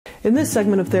In this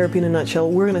segment of Therapy in a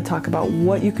Nutshell, we're going to talk about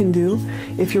what you can do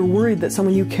if you're worried that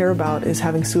someone you care about is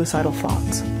having suicidal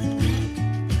thoughts.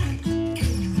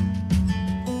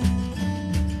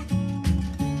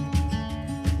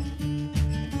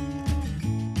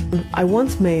 I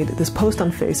once made this post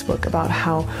on Facebook about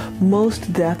how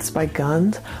most deaths by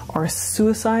guns are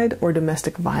suicide or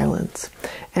domestic violence.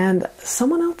 And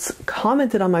someone else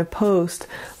commented on my post,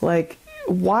 like,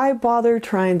 why bother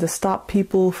trying to stop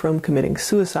people from committing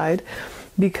suicide?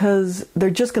 Because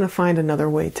they're just going to find another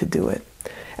way to do it.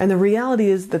 And the reality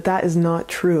is that that is not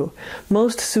true.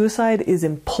 Most suicide is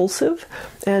impulsive,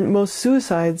 and most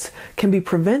suicides can be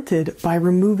prevented by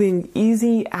removing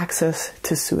easy access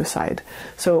to suicide.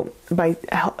 So by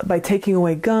taking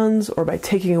away guns, or by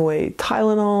taking away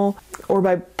Tylenol, or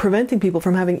by preventing people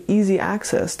from having easy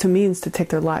access to means to take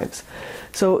their lives.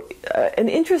 So an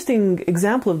interesting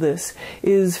example of this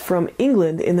is from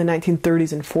England in the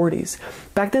 1930s and 40s.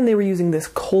 Back then they were using this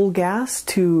coal gas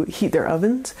to heat their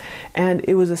ovens, and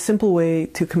it was a simple way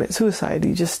to commit suicide.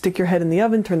 You just stick your head in the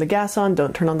oven, turn the gas on,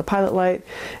 don't turn on the pilot light,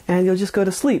 and you'll just go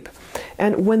to sleep.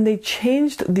 And when they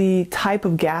changed the type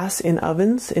of gas in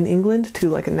ovens in England to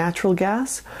like a natural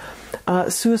gas,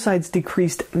 suicides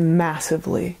decreased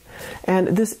massively.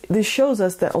 And this shows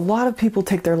us that a lot of people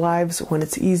take their lives when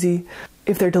it's easy.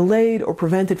 If they're delayed or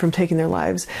prevented from taking their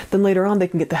lives, then later on they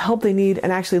can get the help they need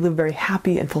and actually live very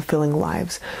happy and fulfilling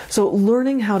lives. So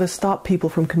learning how to stop people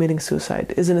from committing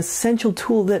suicide is an essential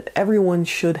tool that everyone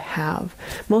should have.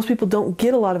 Most people don't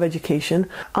get a lot of education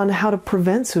on how to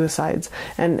prevent suicides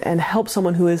and help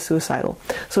someone who is suicidal.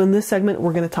 So in this segment,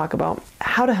 we're going to talk about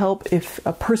how to help if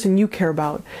a person you care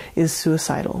about is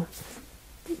suicidal.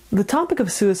 The topic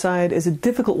of suicide is a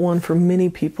difficult one for many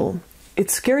people.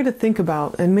 It's scary to think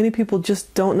about, and many people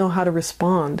just don't know how to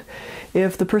respond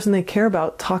if the person they care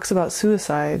about talks about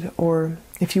suicide, or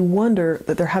if you wonder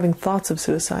that they're having thoughts of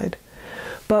suicide.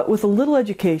 But with a little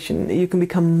education, you can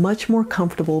become much more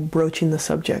comfortable broaching the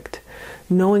subject,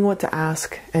 knowing what to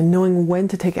ask, and knowing when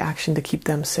to take action to keep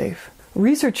them safe.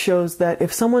 Research shows that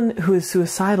if someone who is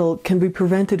suicidal can be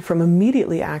prevented from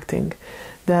immediately acting,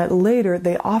 that later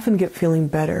they often get feeling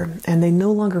better and they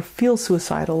no longer feel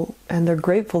suicidal, and they're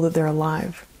grateful that they're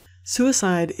alive.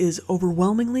 Suicide is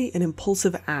overwhelmingly an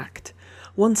impulsive act.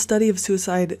 One study of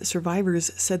suicide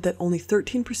survivors said that only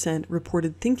 13%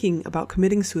 reported thinking about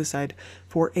committing suicide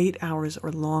for 8 hours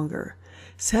or longer.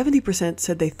 70%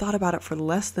 said they thought about it for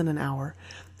less than an hour,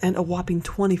 and a whopping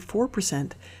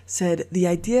 24% said the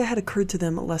idea had occurred to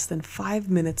them less than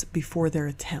 5 minutes before their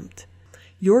attempt.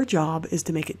 Your job is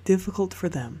to make it difficult for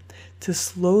them, to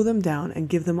slow them down and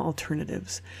give them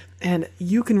alternatives, and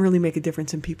you can really make a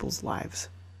difference in people's lives.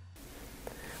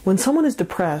 When someone is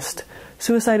depressed,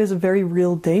 suicide is a very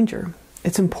real danger.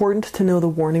 It's important to know the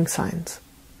warning signs.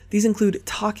 These include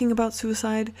talking about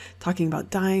suicide, talking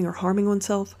about dying or harming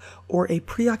oneself, or a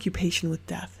preoccupation with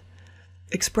death,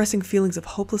 expressing feelings of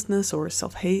hopelessness or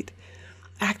self-hate,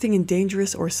 acting in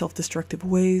dangerous or self-destructive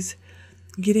ways,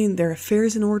 getting their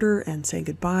affairs in order and saying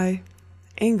goodbye,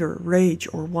 anger, rage,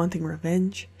 or wanting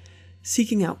revenge,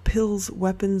 seeking out pills,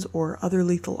 weapons, or other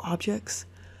lethal objects,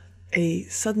 a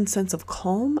sudden sense of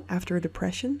calm after a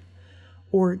depression,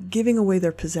 or giving away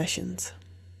their possessions.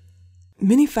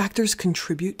 Many factors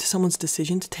contribute to someone's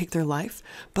decision to take their life,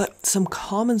 but some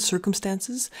common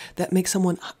circumstances that make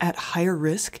someone at higher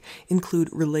risk include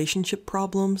relationship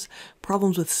problems,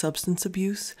 problems with substance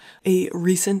abuse, a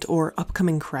recent or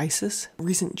upcoming crisis,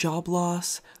 recent job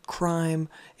loss, crime,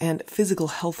 and physical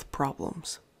health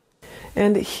problems.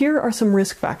 And here are some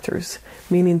risk factors,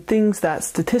 meaning things that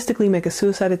statistically make a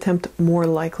suicide attempt more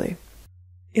likely.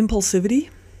 Impulsivity.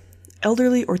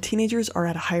 Elderly or teenagers are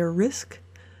at a higher risk.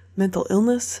 Mental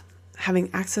illness, having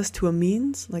access to a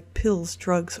means like pills,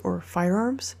 drugs, or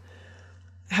firearms,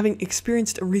 having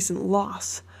experienced a recent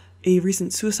loss, a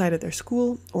recent suicide at their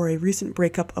school, or a recent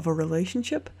breakup of a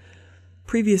relationship,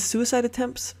 previous suicide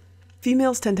attempts.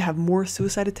 Females tend to have more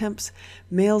suicide attempts.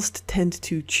 Males tend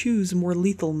to choose more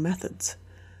lethal methods.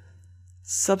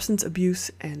 Substance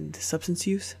abuse and substance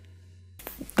use.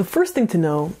 The first thing to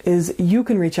know is you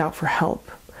can reach out for help.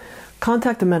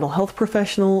 Contact a mental health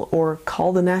professional or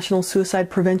call the National Suicide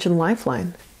Prevention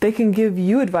Lifeline. They can give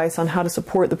you advice on how to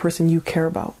support the person you care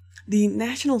about. The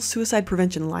National Suicide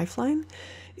Prevention Lifeline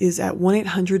is at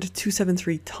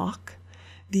 1-800-273-TALK.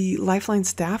 The Lifeline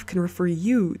staff can refer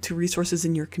you to resources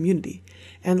in your community,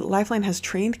 and Lifeline has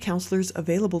trained counselors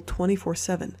available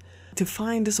 24/7. To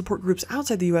find support groups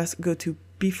outside the U.S., go to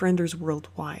Befrienders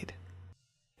Worldwide.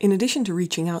 In addition to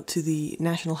reaching out to the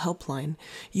National Helpline,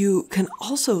 you can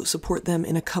also support them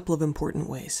in a couple of important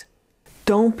ways.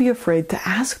 Don't be afraid to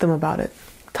ask them about it.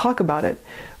 talk about it.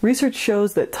 Research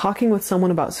shows that talking with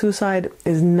someone about suicide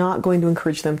is not going to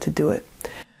encourage them to do it.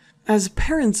 As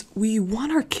parents, we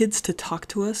want our kids to talk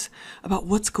to us about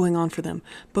what's going on for them,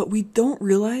 but we don't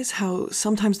realize how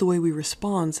sometimes the way we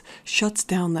respond shuts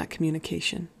down that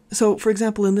communication. So, for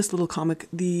example, in this little comic,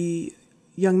 the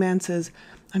young man says,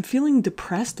 "I'm feeling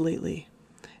depressed lately."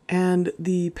 And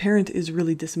the parent is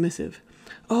really dismissive.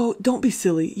 "Oh, don't be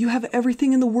silly. You have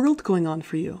everything in the world going on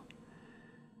for you."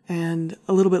 And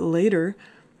a little bit later,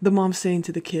 the mom's saying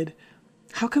to the kid,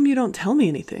 "How come you don't tell me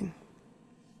anything?"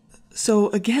 So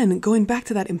again, going back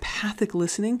to that empathic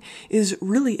listening is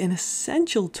really an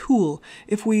essential tool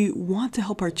if we want to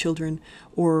help our children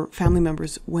or family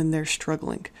members when they're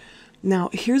struggling. Now,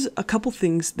 here's a couple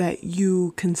things that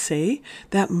you can say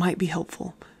that might be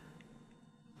helpful.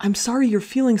 "I'm sorry you're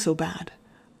feeling so bad.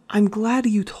 I'm glad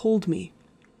you told me.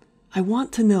 I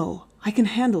want to know. I can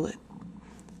handle it.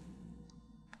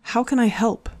 How can I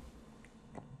help?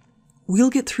 We'll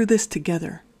get through this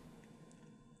together.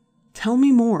 Tell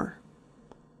me more.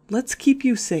 Let's keep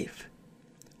you safe.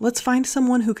 Let's find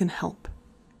someone who can help."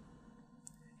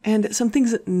 And some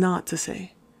things not to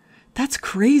say. "That's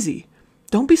crazy.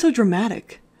 Don't be so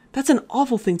dramatic. That's an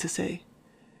awful thing to say.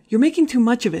 You're making too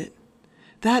much of it.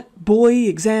 That boy,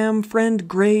 exam, friend,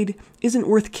 grade isn't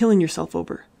worth killing yourself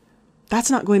over.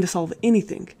 That's not going to solve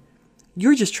anything.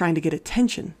 You're just trying to get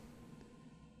attention.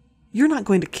 You're not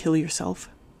going to kill yourself."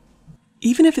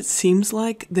 Even if it seems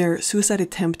like their suicide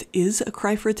attempt is a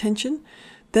cry for attention,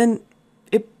 then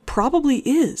it probably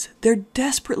is. They're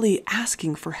desperately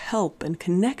asking for help and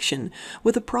connection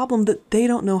with a problem that they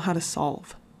don't know how to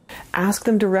solve. Ask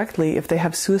them directly if they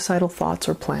have suicidal thoughts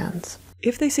or plans.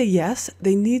 If they say yes,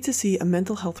 they need to see a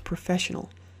mental health professional.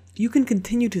 You can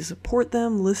continue to support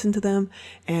them, listen to them,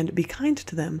 and be kind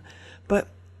to them, but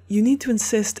you need to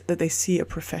insist that they see a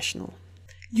professional.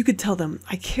 You could tell them,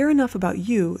 "I care enough about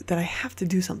you that I have to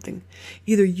do something.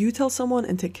 Either you tell someone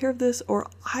and take care of this, or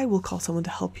I will call someone to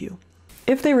help you."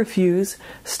 If they refuse,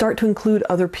 start to include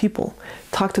other people.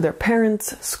 Talk to their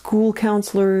parents, school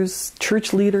counselors,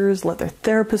 church leaders, let their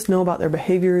therapist know about their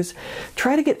behaviors.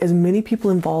 Try to get as many people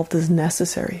involved as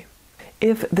necessary.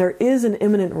 If there is an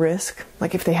imminent risk,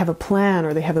 like if they have a plan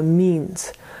or they have a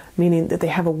means, meaning that they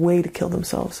have a way to kill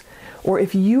themselves, or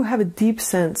if you have a deep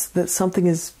sense that something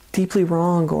is deeply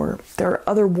wrong or there are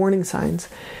other warning signs,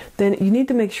 then you need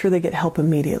to make sure they get help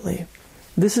immediately.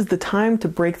 This is the time to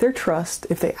break their trust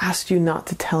if they asked you not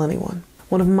to tell anyone.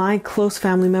 One of my close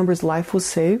family members' life was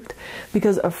saved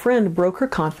because a friend broke her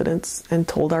confidence and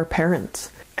told our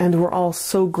parents. And we're all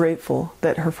so grateful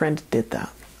that her friend did that.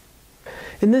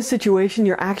 In this situation,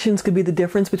 your actions could be the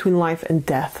difference between life and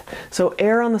death. So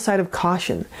err on the side of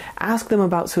caution. Ask them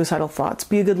about suicidal thoughts.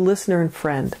 Be a good listener and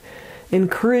friend.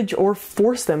 Encourage or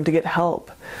force them to get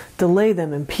help. Delay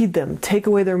them, impede them, take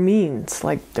away their means,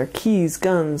 like their keys,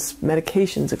 guns,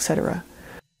 medications, etc.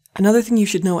 Another thing you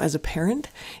should know as a parent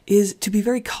is to be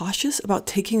very cautious about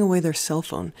taking away their cell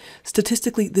phone.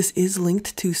 Statistically, this is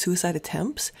linked to suicide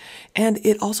attempts, and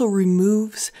it also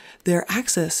removes their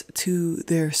access to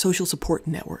their social support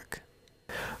network.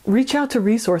 Reach out to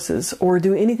resources or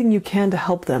do anything you can to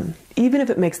help them, even if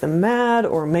it makes them mad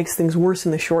or makes things worse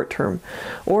in the short term,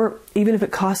 or even if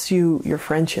it costs you your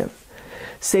friendship.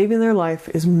 Saving their life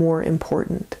is more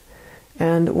important.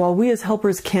 And while we as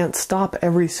helpers can't stop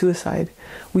every suicide,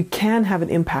 we can have an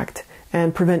impact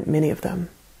and prevent many of them.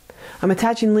 I'm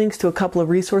attaching links to a couple of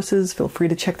resources. Feel free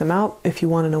to check them out if you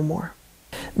want to know more.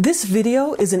 This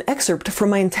video is an excerpt from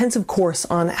my intensive course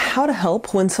on how to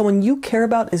help when someone you care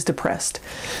about is depressed.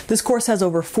 This course has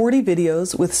over 40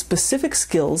 videos with specific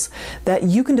skills that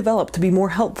you can develop to be more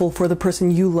helpful for the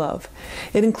person you love.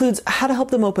 It includes how to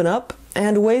help them open up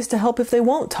and ways to help if they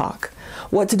won't talk,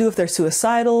 what to do if they're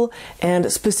suicidal, and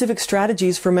specific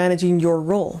strategies for managing your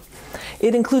role.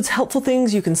 It includes helpful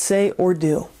things you can say or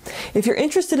do. If you're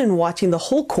interested in watching the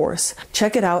whole course,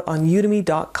 check it out on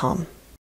udemy.com.